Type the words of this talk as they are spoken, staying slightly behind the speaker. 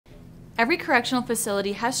Every correctional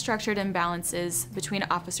facility has structured imbalances between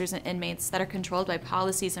officers and inmates that are controlled by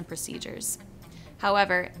policies and procedures.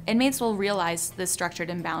 However, inmates will realize the structured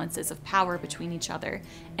imbalances of power between each other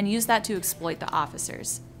and use that to exploit the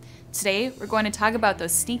officers. Today, we're going to talk about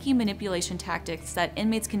those sneaky manipulation tactics that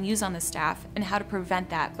inmates can use on the staff and how to prevent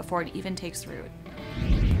that before it even takes root.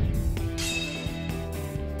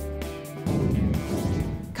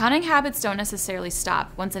 Conning habits don't necessarily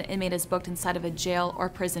stop once an inmate is booked inside of a jail or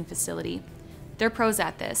prison facility. They're pros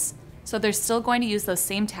at this, so they're still going to use those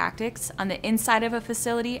same tactics on the inside of a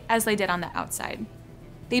facility as they did on the outside.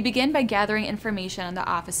 They begin by gathering information on the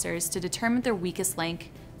officers to determine their weakest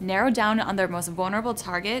link, narrow down on their most vulnerable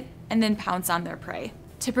target, and then pounce on their prey.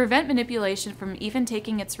 To prevent manipulation from even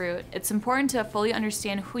taking its root, it's important to fully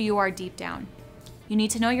understand who you are deep down. You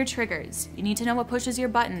need to know your triggers, you need to know what pushes your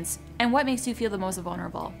buttons, and what makes you feel the most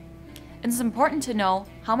vulnerable. And it's important to know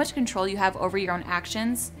how much control you have over your own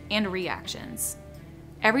actions and reactions.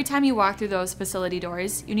 Every time you walk through those facility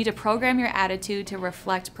doors, you need to program your attitude to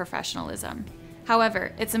reflect professionalism.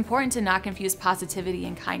 However, it's important to not confuse positivity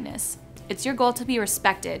and kindness. It's your goal to be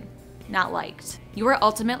respected, not liked. You are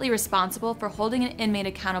ultimately responsible for holding an inmate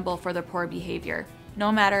accountable for their poor behavior,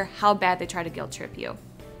 no matter how bad they try to guilt trip you.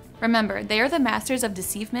 Remember, they are the masters of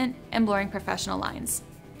deceivement and blurring professional lines.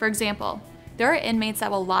 For example, there are inmates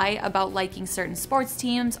that will lie about liking certain sports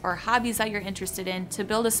teams or hobbies that you're interested in to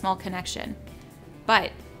build a small connection.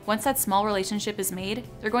 But once that small relationship is made,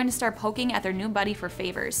 they're going to start poking at their new buddy for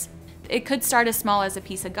favors. It could start as small as a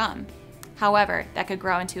piece of gum. However, that could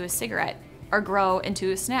grow into a cigarette or grow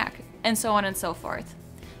into a snack, and so on and so forth.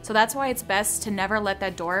 So that's why it's best to never let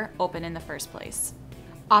that door open in the first place.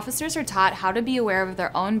 Officers are taught how to be aware of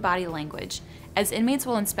their own body language, as inmates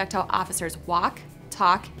will inspect how officers walk,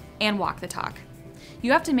 talk, and walk the talk.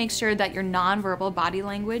 You have to make sure that your nonverbal body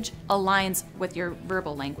language aligns with your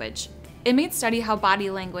verbal language. Inmates study how body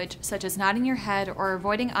language, such as nodding your head or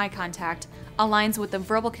avoiding eye contact, aligns with the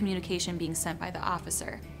verbal communication being sent by the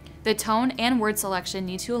officer. The tone and word selection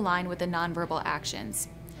need to align with the nonverbal actions.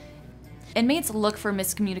 Inmates look for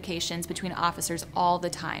miscommunications between officers all the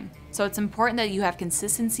time, so it's important that you have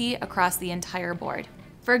consistency across the entire board.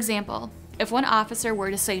 For example, if one officer were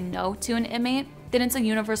to say no to an inmate, then it's a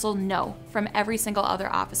universal no from every single other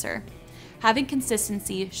officer. Having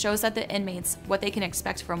consistency shows that the inmates what they can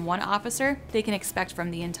expect from one officer, they can expect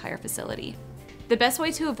from the entire facility. The best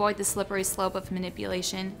way to avoid the slippery slope of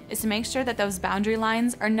manipulation is to make sure that those boundary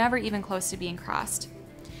lines are never even close to being crossed.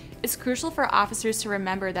 It's crucial for officers to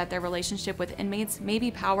remember that their relationship with inmates may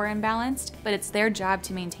be power imbalanced, but it's their job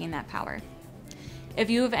to maintain that power.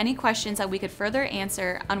 If you have any questions that we could further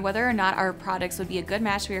answer on whether or not our products would be a good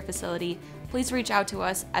match for your facility, please reach out to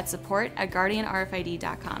us at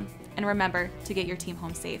support@guardianrfid.com. And remember to get your team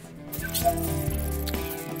home safe.